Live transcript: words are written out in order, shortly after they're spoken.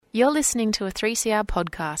You're listening to a 3CR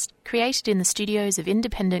podcast created in the studios of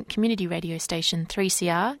independent community radio station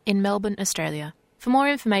 3CR in Melbourne, Australia. For more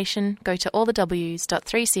information, go to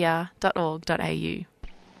allthews.3cr.org.au.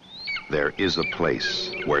 There is a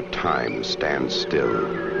place where time stands still,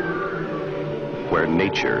 where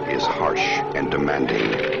nature is harsh and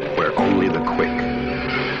demanding, where only the quick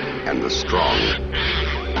and the strong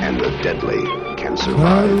and the deadly can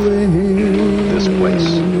survive. This place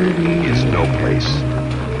is no place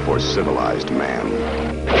for civilized man.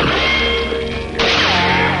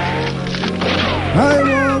 I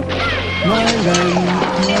want my land.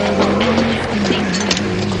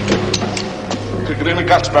 Kick it in the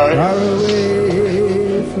guts, Barry. Far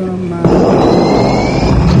away from my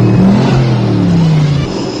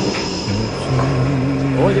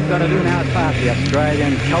All you've got to do now is pass the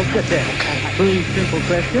Australian culture test. 3 simple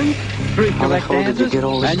questions, 3 correct answers,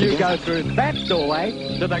 and you go through that doorway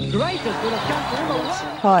to the greatest little country in the world.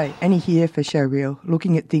 Hi, Annie here for Showreel,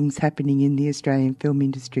 looking at things happening in the Australian film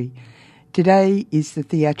industry. Today is the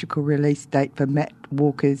theatrical release date for Matt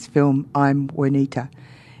Walker's film I'm Juanita.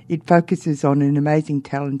 It focuses on an amazing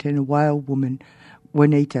talent and a whale woman,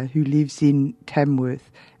 Juanita, who lives in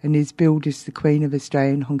Tamworth and is billed as the Queen of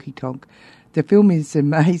Australian honky tonk. The film is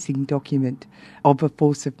an amazing document of a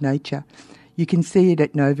force of nature. You can see it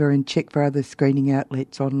at Nova and check for other screening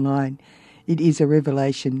outlets online. It is a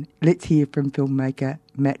revelation. Let's hear from filmmaker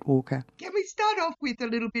Matt Walker. Can we start off with a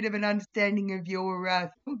little bit of an understanding of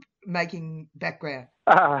your filmmaking background?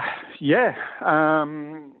 Yeah.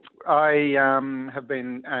 I have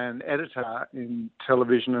been an editor in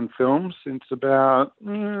television and film since about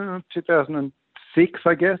 2006,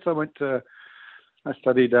 I guess. I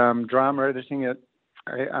studied drama editing at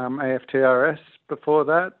AFTRS before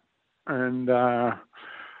that, and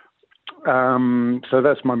so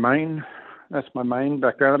that's my main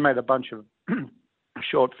background. I made a bunch of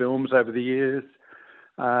short films over the years,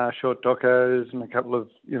 short docos, and a couple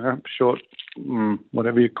of short,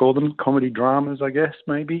 whatever you call them, comedy dramas, I guess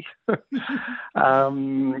maybe. But I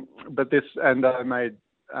made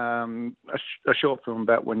a short film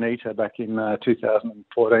about Juanita back in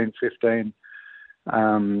 2014-15.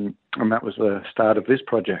 And that was the start of this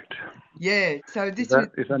project. Yeah, so is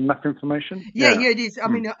that enough information? Yeah, it is. I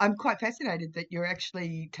mean, I'm quite fascinated that you're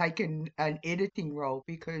actually taken an editing role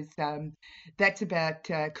because that's about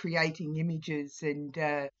creating images and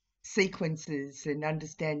sequences and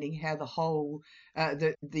understanding how the whole,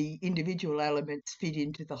 the individual elements fit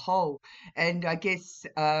into the whole. And I guess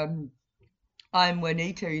I'm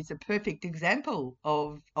Juanita is a perfect example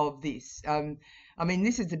of this. I mean,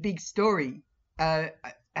 this is a big story.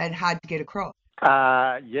 And hard to get across.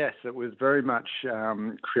 Yes, it was very much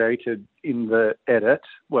created in the edit.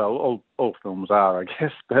 Well, all films are, I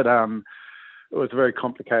guess, but it was a very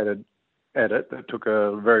complicated edit that took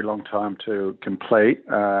a very long time to complete,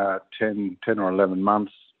 10 or 11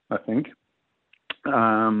 months, I think,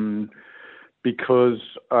 because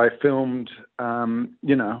I filmed,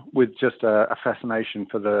 with just a fascination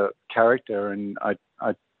for the character, and I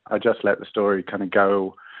just let the story kind of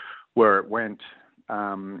go where it went,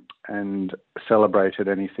 and celebrated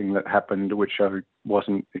anything that happened which I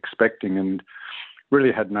wasn't expecting, and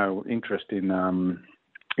really had no interest in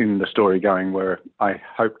the story going where I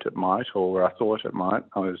hoped it might or where I thought it might.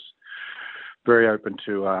 I was very open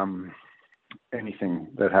to anything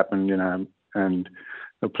that happened, and there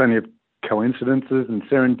were plenty of coincidences and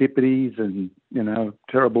serendipities and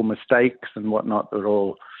terrible mistakes and whatnot that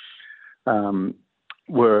all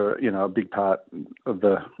were a big part of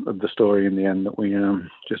the story in the end that we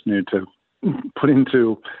just needed to put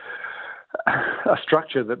into a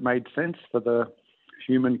structure that made sense for the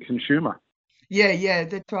human consumer. Yeah,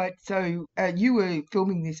 that's right. So you were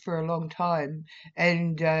filming this for a long time,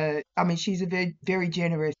 and I mean, she's a very, very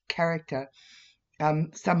generous character.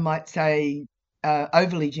 Some might say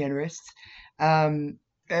overly generous. How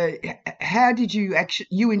did you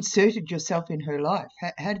inserted yourself in her life?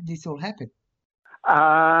 How did this all happen?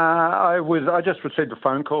 I just received a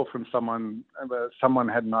phone call from someone. Someone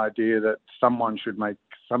had an idea that someone should make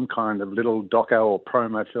some kind of little doco or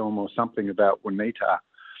promo film or something about Juanita,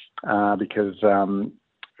 because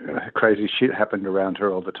crazy shit happened around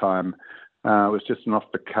her all the time. It was just an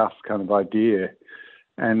off-the-cuff kind of idea,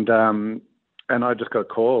 and I just got a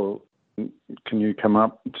call. Can you come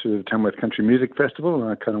up to the Tamworth Country Music Festival?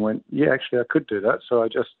 And I kind of went, yeah, actually, I could do that. So I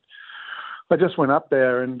just went up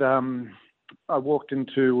there and. I walked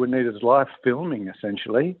into Juanita's life filming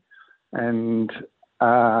essentially, and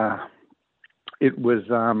it was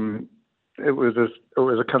a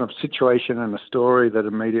kind of situation and a story that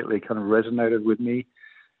immediately kind of resonated with me,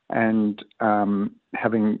 and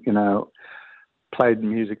having played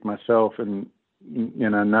music myself and,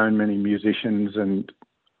 known many musicians and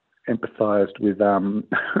empathised with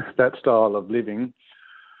that style of living,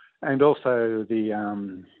 and also the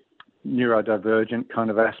neurodivergent kind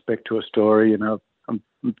of aspect to a story. I've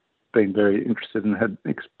been very interested and had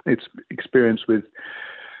experience with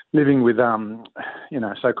living with,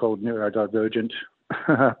 so-called neurodivergent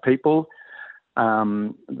people,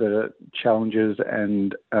 the challenges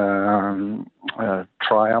and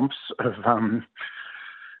triumphs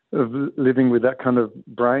of living with that kind of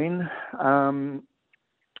brain.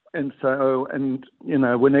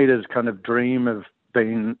 Juanita's kind of dream of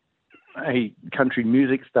being a country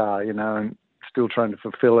music star, and still trying to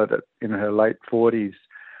fulfill it in her late 40s.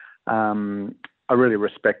 I really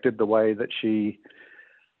respected the way that she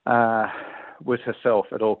was herself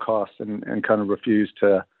at all costs and kind of refused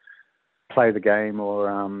to play the game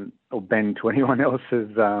or bend to anyone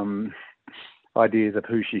else's ideas of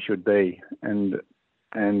who she should be, and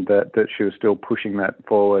that she was still pushing that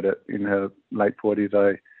forward in her late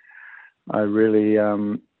 40s. I really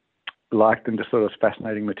liked and just thought it was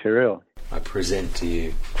fascinating material. I present to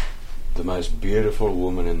you the most beautiful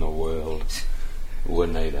woman in the world,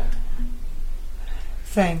 Juanita.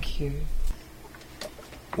 Thank you.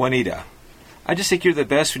 Juanita, I just think you're the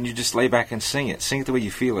best when you just lay back and sing it. Sing it the way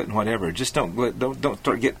you feel it and whatever. Just don't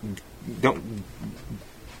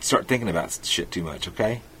start thinking about shit too much,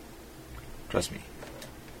 okay? Trust me.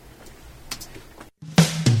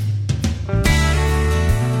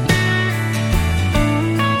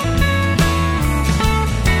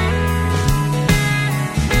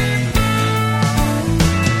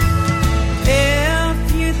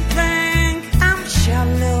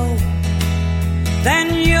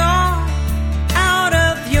 Then you're out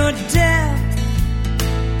of your depth.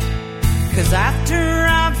 'Cause after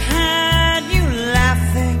I've had you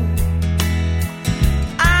laughing,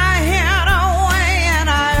 I hid away and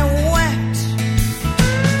I wept.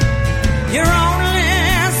 You're only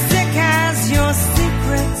as sick as your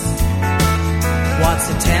secrets. What's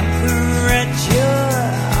the temperature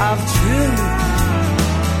of truth?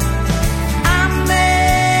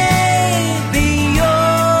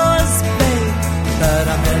 But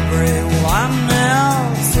I'm everyone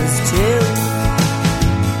else's too.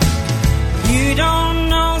 You don't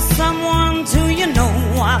know someone till you know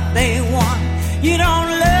what they want. You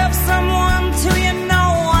don't love someone till you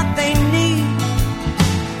know what they need.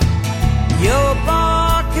 Your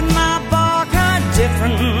bark and my bark are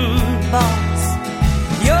different barks.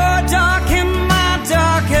 Your dark and my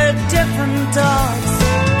dark are different dogs.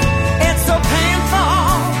 It's so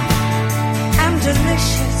painful and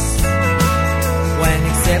delicious when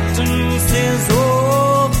acceptance is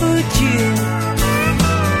overdue.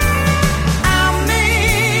 I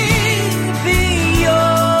may be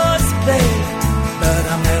yours, babe, but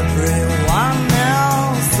I'm everyone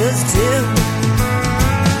else's too.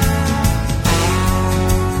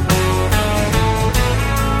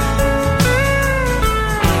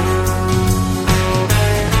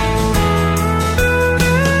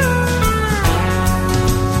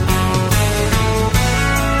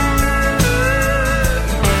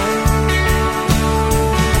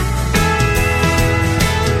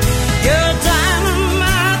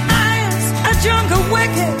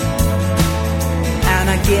 And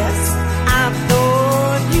I guess I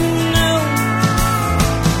thought you knew.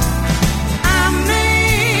 I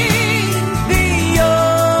may be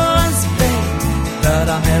yours, babe, but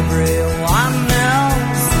I'm everyone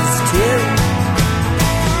else's too.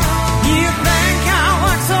 You think I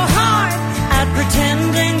work so hard at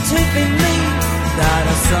pretending to be me that I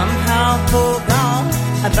somehow forgot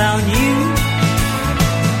about you.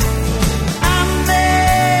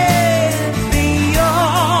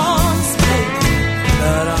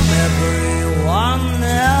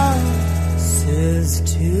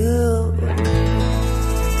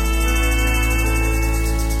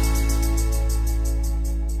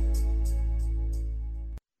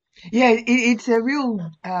 Yeah, it's a real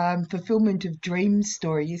fulfillment of dreams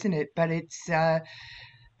story, isn't it? But it's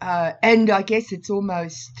and I guess it's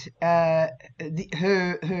almost the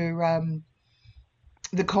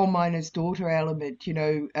coal miner's daughter element.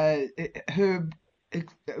 Her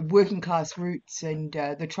working class roots and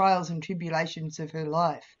the trials and tribulations of her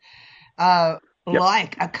life are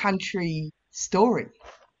like a country story.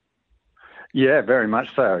 Yeah, very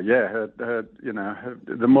much so. Yeah,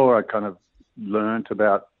 the more I kind of learnt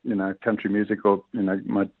about country music, or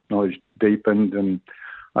my knowledge deepened, and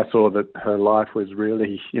I saw that her life was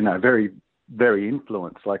really very, very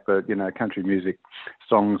influenced. Like the country music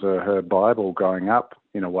songs are her Bible growing up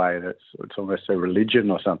in a way it's almost a religion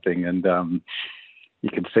or something, and you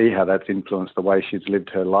can see how that's influenced the way she's lived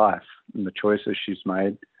her life. and the choices she's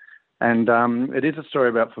made. And it is a story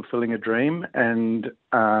about fulfilling a dream. And,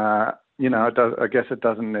 I guess it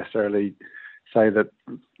doesn't necessarily say that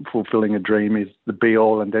fulfilling a dream is the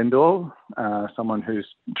be-all and end-all. Someone who's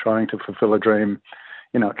trying to fulfill a dream,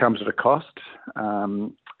 it comes at a cost.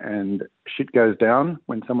 And shit goes down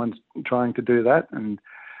when someone's trying to do that. And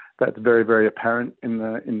that's very, very apparent in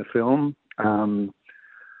the film.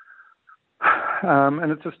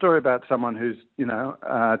 And it's a story about someone who's,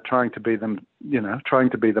 trying to be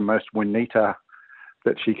the most Juanita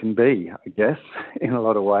that she can be, I guess, in a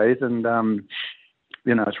lot of ways. And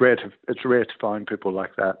it's rare to find people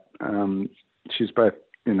like that. She's both,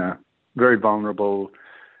 very vulnerable,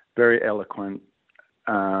 very eloquent,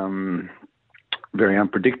 very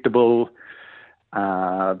unpredictable,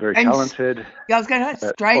 very talented. I was going to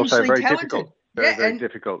say, strangely also very talented. Difficult. Very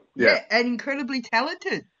difficult. Yeah, and incredibly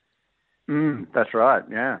talented. That's right.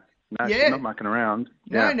 Yeah. No, she's not mucking around.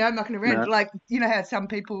 No mucking around. No. Like, how some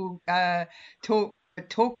people talk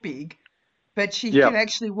big, but she can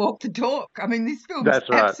actually walk the talk. I mean, this film is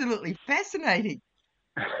absolutely fascinating.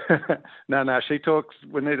 No,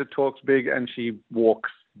 Juanita talks big and she walks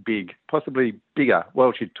big, possibly bigger.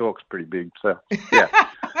 Well, she talks pretty big, so yeah.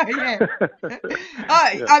 And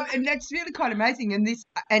that's really quite amazing.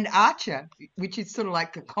 And Archer, which is sort of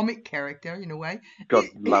like a comic character in a way. God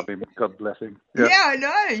love him. God bless him. Yeah, I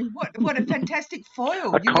know. What a fantastic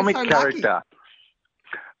foil. A comic character. Lucky.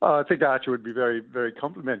 Oh, I think Archer would be very, very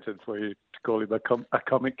complimented for you to call him a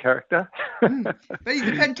comic character. But he's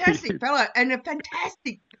a fantastic fellow and a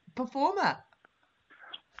fantastic performer.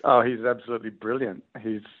 Oh, he's absolutely brilliant.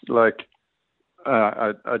 He's like,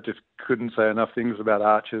 I just couldn't say enough things about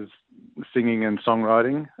Archer's singing and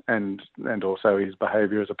songwriting, and also his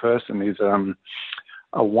behaviour as a person. He's a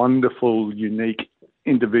wonderful, unique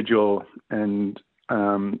individual, and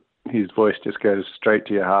his voice just goes straight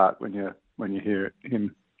to your heart when you hear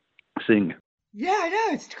him sing. Yeah, I know,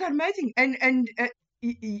 it's quite amazing. And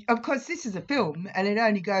of course, this is a film, and it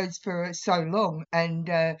only goes for so long. And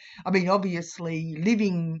obviously,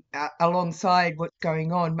 living alongside what's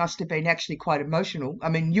going on must have been actually quite emotional. I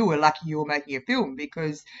mean, you were lucky you were making a film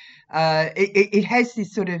because it has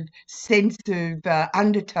this sort of sense of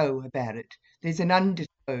undertow about it. There's an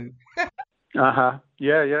undertow. Yeah.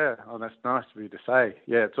 Oh, that's nice of you to say.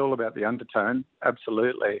 Yeah, it's all about the undertone.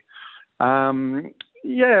 Absolutely.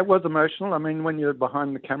 Yeah, it was emotional. I mean, when you're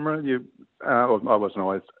behind the camera, I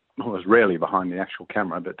was rarely behind the actual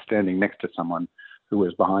camera, but standing next to someone who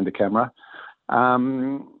was behind the camera,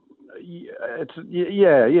 it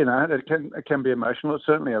can be emotional. It's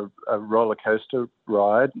certainly a roller coaster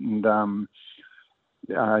ride, and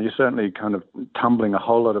you're certainly kind of tumbling a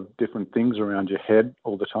whole lot of different things around your head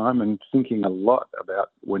all the time, and thinking a lot about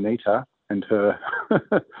Juanita and her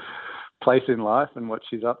place in life and what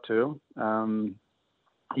she's up to.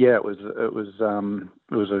 It was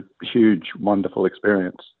a huge, wonderful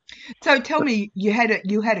experience. So tell me, you had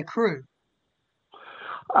a crew. It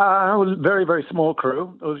was a very, very small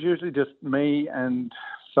crew. It was usually just me and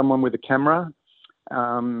someone with a camera.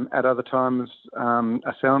 At other times,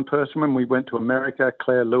 a sound person. When we went to America,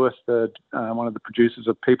 Claire Lewis, one of the producers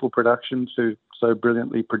of People Productions, who so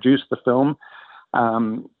brilliantly produced the film,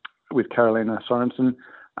 with Carolina Sorensen.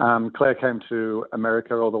 Claire came to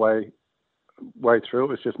America all the way through. It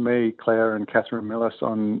was just me, Claire, and Catherine Millis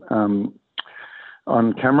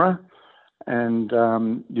on camera, and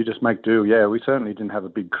you just make do. Yeah, we certainly didn't have a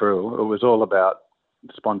big crew. It was all about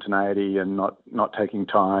spontaneity and not taking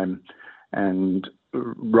time and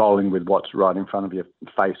rolling with what's right in front of your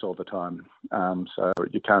face all the time. So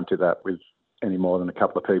you can't do that with any more than a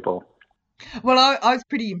couple of people. Well, I was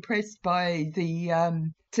pretty impressed by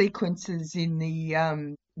the sequences in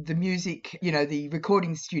the music, the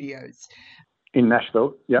recording studios. In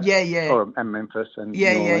Nashville, yeah, and Memphis, and New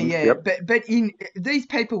Orleans. Yep. But these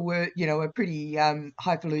people were, were pretty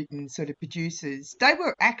highfalutin sort of producers. They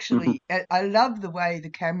were actually. I love the way the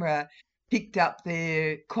camera picked up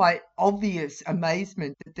their quite obvious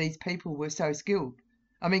amazement that these people were so skilled.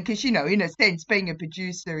 I mean, because in a sense, being a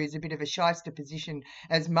producer is a bit of a shyster position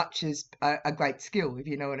as much as a great skill, if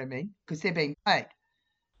you know what I mean, because they're being paid.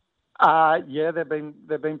 Yeah, they've been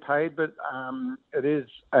paid, but it is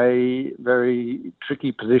a very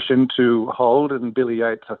tricky position to hold. And Billy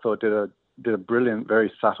Yates, I thought, did a brilliant,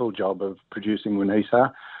 very subtle job of producing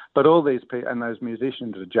Juanita. But all these people and those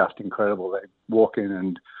musicians are just incredible. They walk in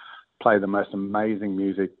and play the most amazing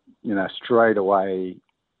music, straight away,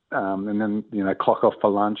 and then clock off for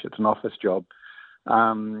lunch. It's an office job.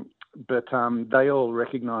 But they all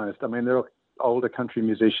recognised. I mean, they're all older country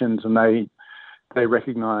musicians, and they they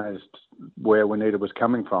recognised where Juanita was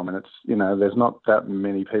coming from, and it's, you know, there's not that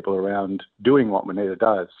many people around doing what Juanita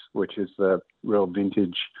does, which is the real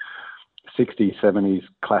vintage 60s, 70s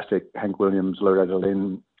classic Hank Williams, Loretta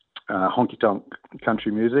Lynn, honky-tonk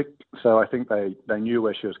country music. So I think they knew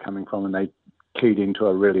where she was coming from, and they keyed into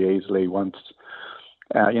her really easily once,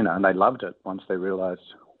 you know, and they loved it once they realised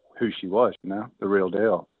who she was, you know, the real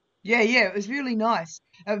deal. Yeah, it was really nice.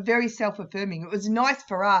 Very self-affirming. It was nice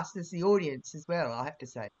for us as the audience as well, I have to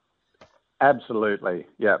say. Absolutely,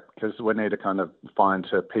 yeah, because Juanita kind of finds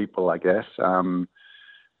her people, I guess.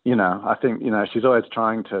 You know, I think, you know, she's always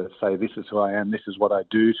trying to say, this is who I am, this is what I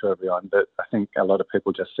do to everyone, but I think a lot of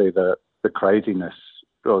people just see the craziness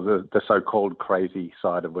or the so-called crazy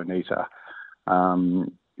side of Juanita.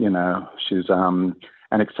 You know, she's an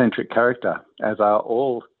eccentric character, as are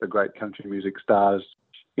all the great country music stars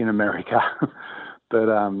in America. But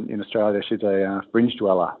in Australia, she's a fringe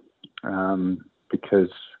dweller because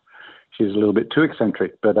she's a little bit too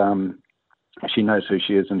eccentric. But she knows who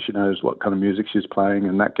she is, and she knows what kind of music she's playing,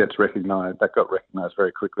 and that gets recognised. That got recognised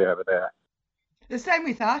very quickly over there. The same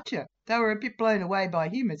with Archer. They were a bit blown away by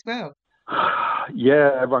him as well.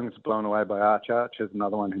 Yeah, everyone's blown away by Archer. Archer's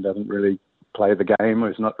another one who doesn't really play the game,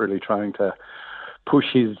 who's not really trying to push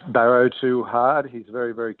his barrow too hard. He's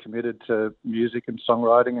very, very committed to music and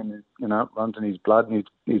songwriting, and, you know, it runs in his blood, and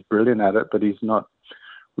he's brilliant at it, but he's not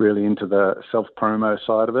really into the self-promo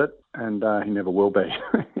side of it, and he never will be.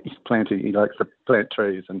 He likes to plant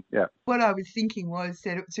trees, and yeah. What I was thinking was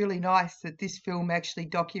that it was really nice that this film actually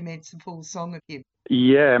documents the full song of him.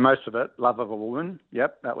 Yeah, most of it. Love of a Woman.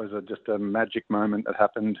 Yep, that was just a magic moment that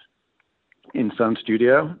happened in some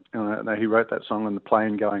studio. He wrote that song on the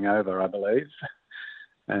plane going over, I believe.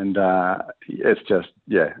 And it's just,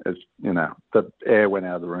 yeah, it's, you know, the air went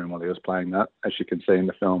out of the room while he was playing that, as you can see in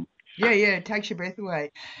the film. Yeah, it takes your breath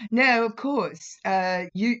away. Now, of course,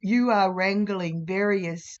 you are wrangling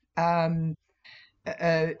various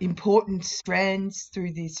important strands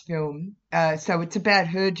through this film. So it's about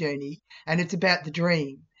her journey, and it's about the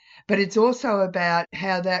dream. But it's also about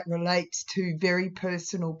how that relates to very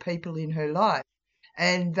personal people in her life.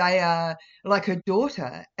 And they are like her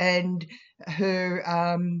daughter and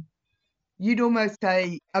her, you'd almost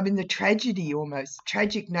say, I mean, the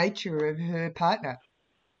tragic nature of her partner.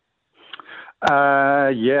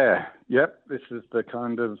 Yeah, yep. This is the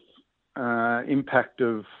kind of impact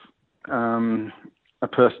of a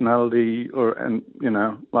personality, and you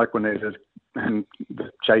know, like Juanita's, and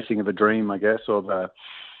the chasing of a dream, I guess, or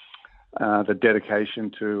the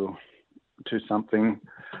dedication to something.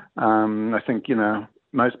 I think, you know,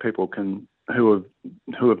 most people who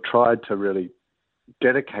have tried to really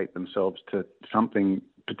dedicate themselves to something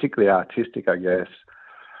particularly artistic, I guess,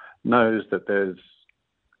 knows that there's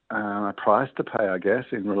a price to pay, I guess,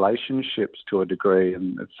 in relationships to a degree,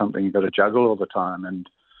 and it's something you've got to juggle all the time. And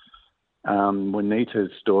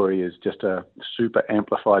Juanita's story is just a super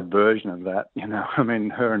amplified version of that. You know, I mean,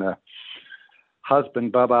 her and her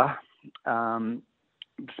husband, Bubba,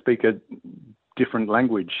 speak a different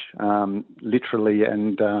language, literally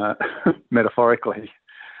and metaphorically.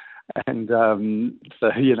 And so,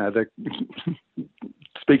 you know, they're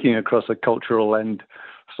speaking across a cultural and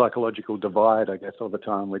psychological divide, I guess, all the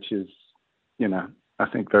time, which is, you know, I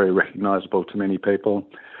think very recognisable to many people.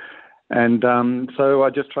 And so I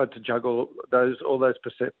just tried to juggle all those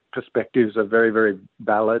perspectives are very, very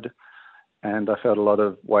valid, and I felt a lot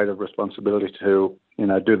of weight of responsibility to, you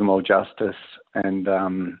know, do them all justice and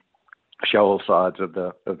show all sides of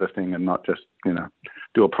the thing, and not just, you know,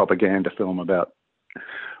 do a propaganda film about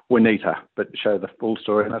Juanita, but show the full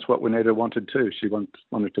story. And that's what Juanita wanted too. She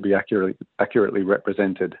wanted to be accurately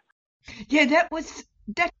represented. Yeah, that was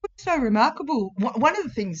so remarkable. One of the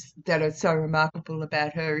things that are so remarkable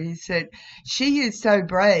about her is that she is so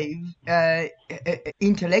brave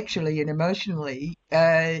intellectually and emotionally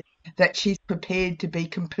that she's prepared to be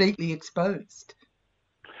completely exposed.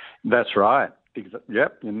 That's right.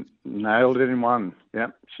 Yep, you nailed it in one.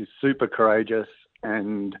 Yep, she's super courageous,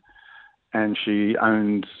 and she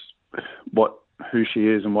owns who she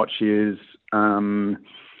is and what she is.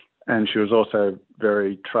 And she was also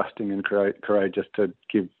very trusting and courageous to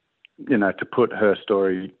give, you know, to put her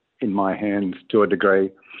story in my hands to a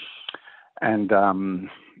degree. And,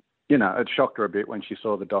 you know, it shocked her a bit when she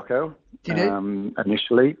saw the doco. Did it?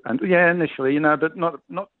 Initially. And yeah, initially, you know, but not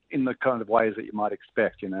in the kind of ways that you might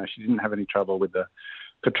expect, you know. She didn't have any trouble with the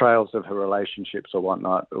portrayals of her relationships or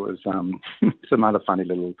whatnot. It was some other funny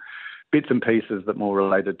little bits and pieces that more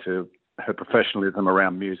related to her professionalism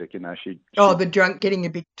around music, you know. The drunk, getting a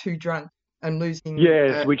bit too drunk and losing.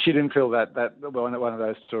 Yes, which she didn't feel that one of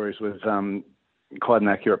those stories was quite an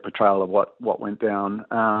accurate portrayal of what went down.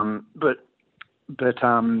 But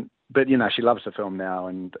you know, she loves the film now,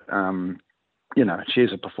 and you know,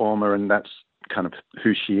 she's a performer, and that's kind of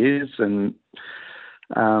who she is, and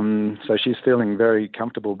so she's feeling very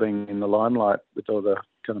comfortable being in the limelight with all the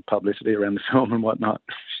kind of publicity around the film and whatnot.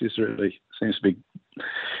 She's really seems to be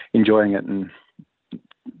enjoying it and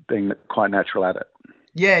being quite natural at it.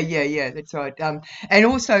 Yeah, that's right. And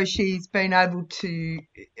also she's been able to,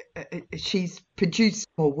 she's produced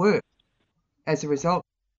more work as a result.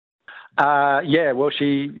 Yeah, well,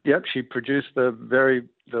 she produced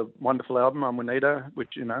the wonderful album on Juanita,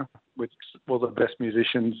 which, you know, with all the best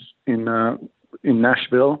musicians in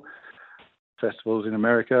Nashville, festivals in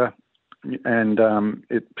America, and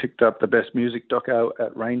it picked up the best music doco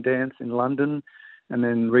at Raindance in London, and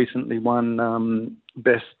then recently won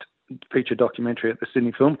best feature documentary at the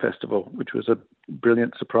Sydney Film Festival, which was a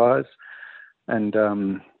brilliant surprise, and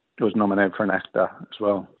it was nominated for an AFTA as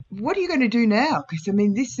well. What are you going to do now? Because, I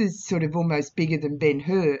mean, this is sort of almost bigger than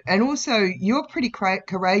Ben-Hur. And also, you're pretty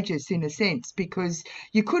courageous in a sense, because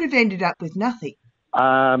you could have ended up with nothing.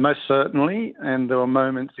 Most certainly. And there were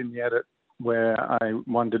moments in the edit where I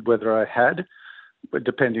wondered whether I had, but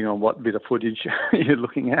depending on what bit of footage you're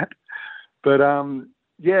looking at. But,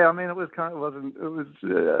 yeah, I mean, it was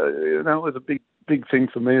a big thing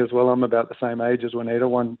for me as well. I'm about the same age as Juanita,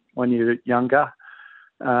 one year younger.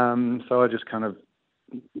 So I just kind of,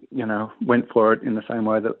 you know, went for it in the same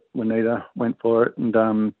way that Juanita went for it. And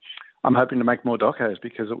I'm hoping to make more docos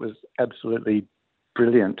because it was absolutely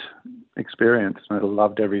brilliant experience. I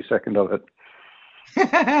loved every second of it.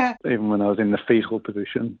 Even when I was in the fetal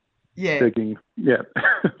position. Yeah. Begging,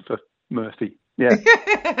 for mercy. Yeah.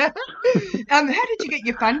 How did you get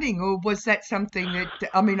your funding, or was that something that,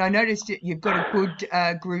 I mean, I noticed that you've got a good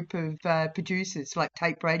group of producers, like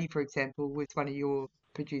Tate Brady, for example, was one of your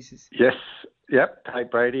producers. Yes. Yep. Tate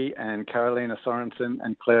Brady and Carolina Sorensen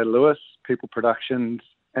and Claire Lewis, People Productions,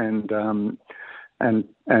 and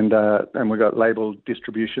we got label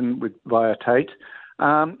distribution via Tate.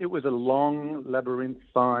 It was a long,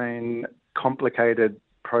 labyrinthine, complicated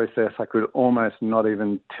process. I could almost not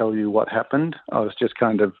even tell you what happened. I was just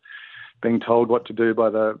kind of being told what to do by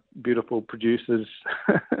the beautiful producers,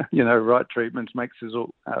 you know, write treatments, make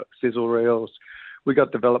sizzle reels. We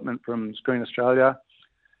got development from Screen Australia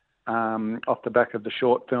off the back of the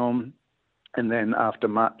short film. And then after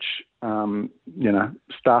much, you know,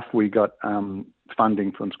 stuff, we got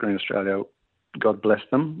funding from Screen Australia, God bless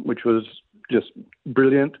them, which was just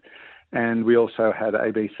brilliant. And we also had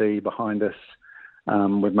ABC behind us.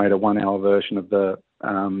 We've made a 1-hour version of the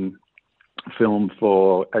film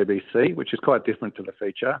for ABC, which is quite different to the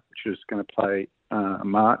feature, which is going to play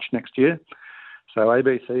March next year. So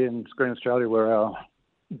ABC and Screen Australia were our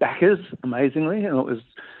backers, amazingly, and it was,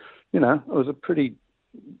 you know, it was a pretty,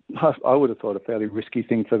 I would have thought, a fairly risky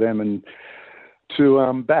thing for them and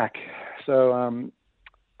to back. So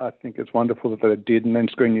I think it's wonderful that they did, and then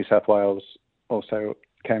Screen New South Wales also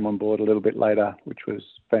came on board a little bit later, which was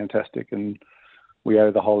fantastic, and we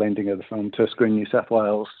owe the whole ending of the film to Screen New South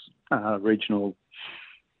Wales regional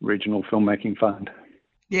filmmaking fund.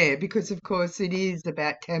 Yeah, because of course it is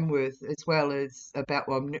about Tamworth as well as about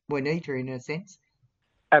Juanita in a sense.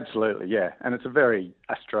 Absolutely, yeah, and it's a very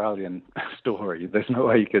Australian story. There's no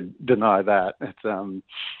way you could deny that. It's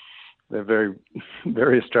they're very,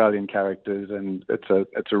 very Australian characters, and it's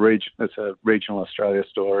a regional Australia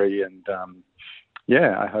story, and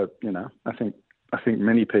yeah, I hope, you know, I think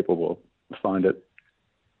many people will find it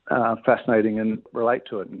fascinating and relate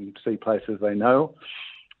to it and see places they know,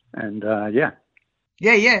 and yeah.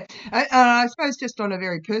 Yeah. I suppose just on a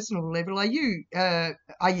very personal level, are you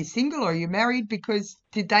single or are you married? Because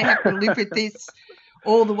did they have to live with this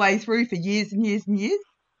all the way through for years and years and years?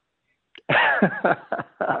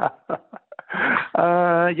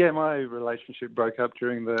 Yeah, my relationship broke up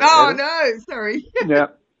during the. Oh edit. no, sorry. Yeah,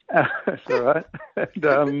 that's all right.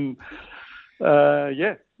 And,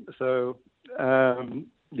 yeah, so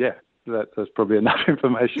yeah. That's probably enough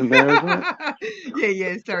information there, isn't it?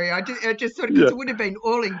 Yeah. Sorry, I just thought it would have been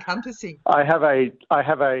all encompassing. I have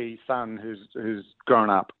a son who's grown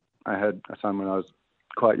up. I had a son when I was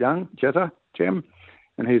quite young, Jem,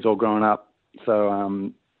 and he's all grown up. So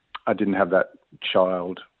I didn't have that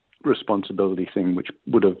child responsibility thing, which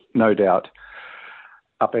would have no doubt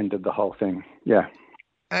upended the whole thing. Yeah.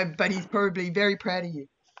 But he's probably very proud of you.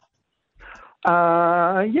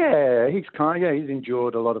 Yeah, he's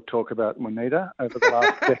endured a lot of talk about Juanita over the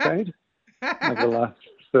last decade, over the last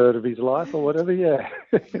third of his life or whatever. Yeah.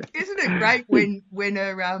 Isn't it great when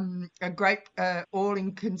a great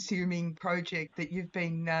all-consuming project that you've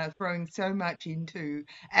been throwing so much into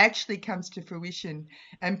actually comes to fruition,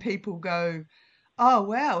 and people go, "Oh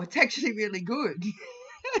wow, it's actually really good."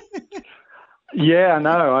 Yeah, I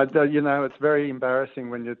know. It's very embarrassing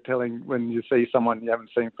when you see someone you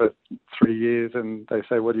haven't seen for 3 years, and they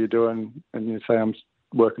say, "What are you doing?" And you say, "I'm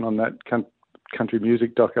working on that country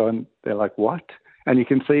music doco," and they're like, "What?" And you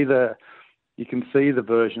can see the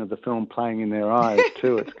version of the film playing in their eyes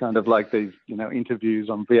too. It's kind of like these, interviews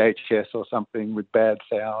on VHS or something with bad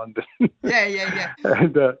sound. Yeah.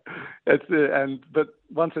 And but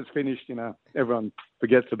once it's finished, everyone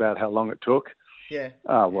forgets about how long it took. Yeah.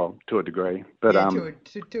 Well, to a degree, but to a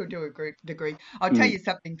degree. I'll tell you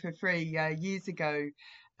something for free. Years ago,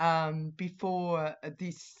 before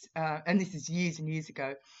this, and this is years and years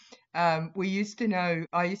ago, we used to know.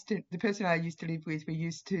 The person I used to live with, we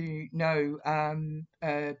used to know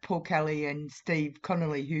Paul Kelly and Steve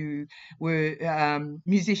Connolly, who were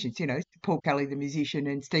musicians. Paul Kelly, the musician,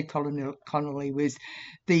 and Steve Connolly was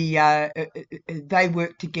the. They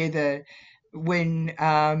worked together when.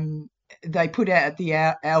 They put out the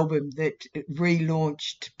album that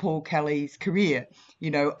relaunched Paul Kelly's career,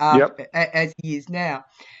 as he is now.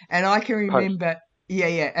 And I can remember,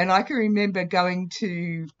 and I can remember going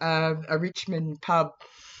to a Richmond pub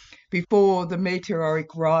before the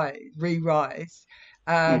meteoric re-rise,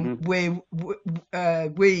 where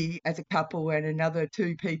we, as a couple and another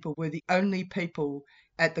 2 people, were the only people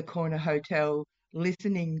at the corner hotel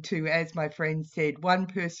listening to, as my friend said, one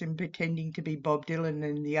person pretending to be Bob Dylan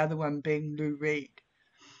and the other one being Lou Reed.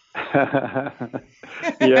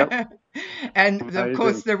 Yeah. And of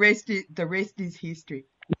course, the rest is history.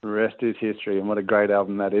 The rest is history, and what a great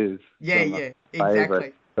album that is. Yeah,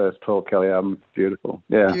 exactly. First Paul Kelly album, beautiful.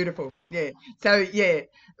 Yeah. Beautiful. Yeah. So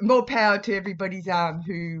more power to everybody's arm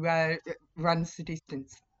who runs the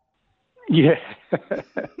distance. Yeah.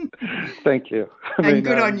 Thank you. And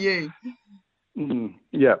good on you.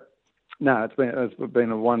 Yeah, no, it's been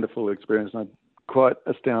a wonderful experience. I'm quite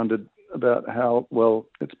astounded about how well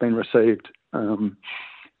it's been received.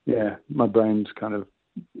 My brain's kind of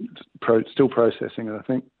still processing it, I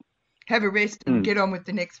think. Have a rest and get on with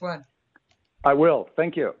the next one. I will.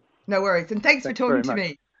 Thank you. No worries, and thanks for talking to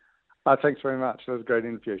me. Thanks very much. That was a great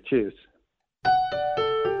interview. Cheers.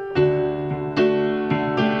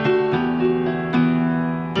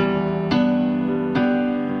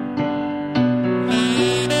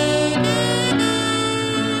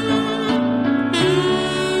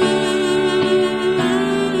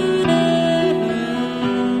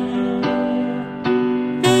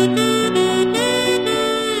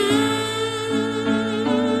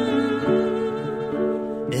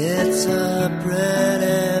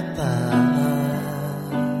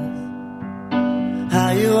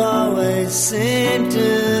 Seem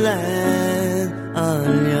to land on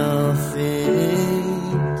your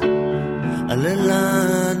feet, a little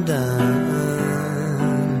undone.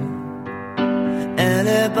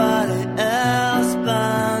 Anybody else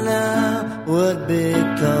by now would be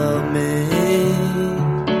called me.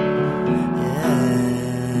 Yeah.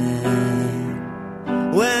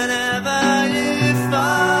 Whenever you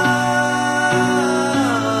fall,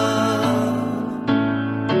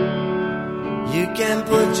 you can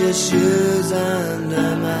put your shoes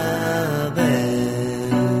under my bed.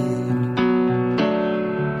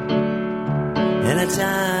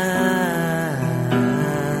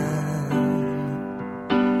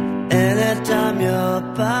 Anytime you're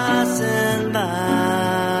passing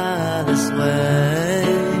by this way,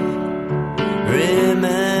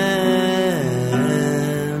 remember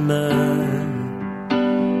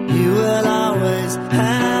you will always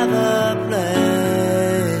have a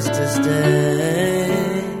place to stay.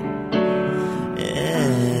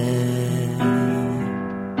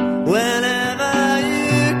 Whenever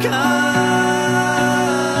you come,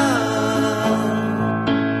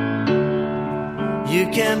 you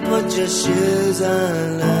can put your shoes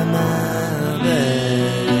under my bed.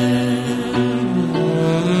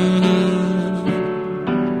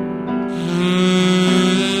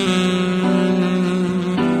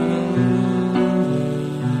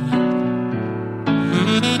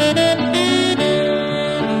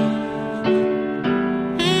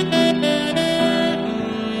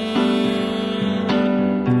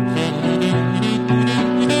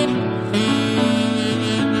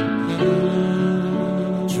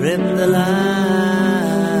 Trip the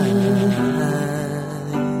line,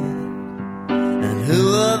 and who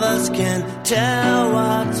of us can tell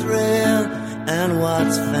what's real and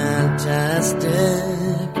what's fantastic?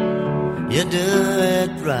 You do it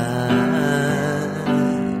right.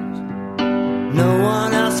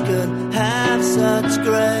 such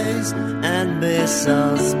grace and be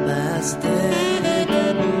so spastic.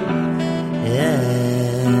 Yeah.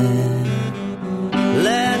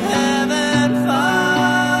 Let heaven fall.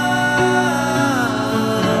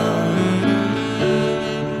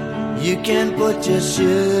 You can put your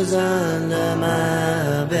shoes under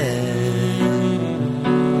my bed.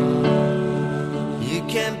 You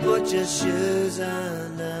can put your shoes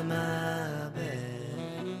under my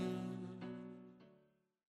bed.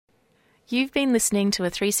 You've been listening to a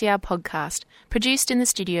 3CR podcast produced in the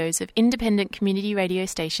studios of independent community radio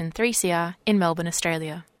station 3CR in Melbourne,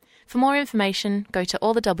 Australia. For more information, go to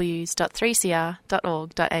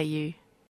allthews.3cr.org.au.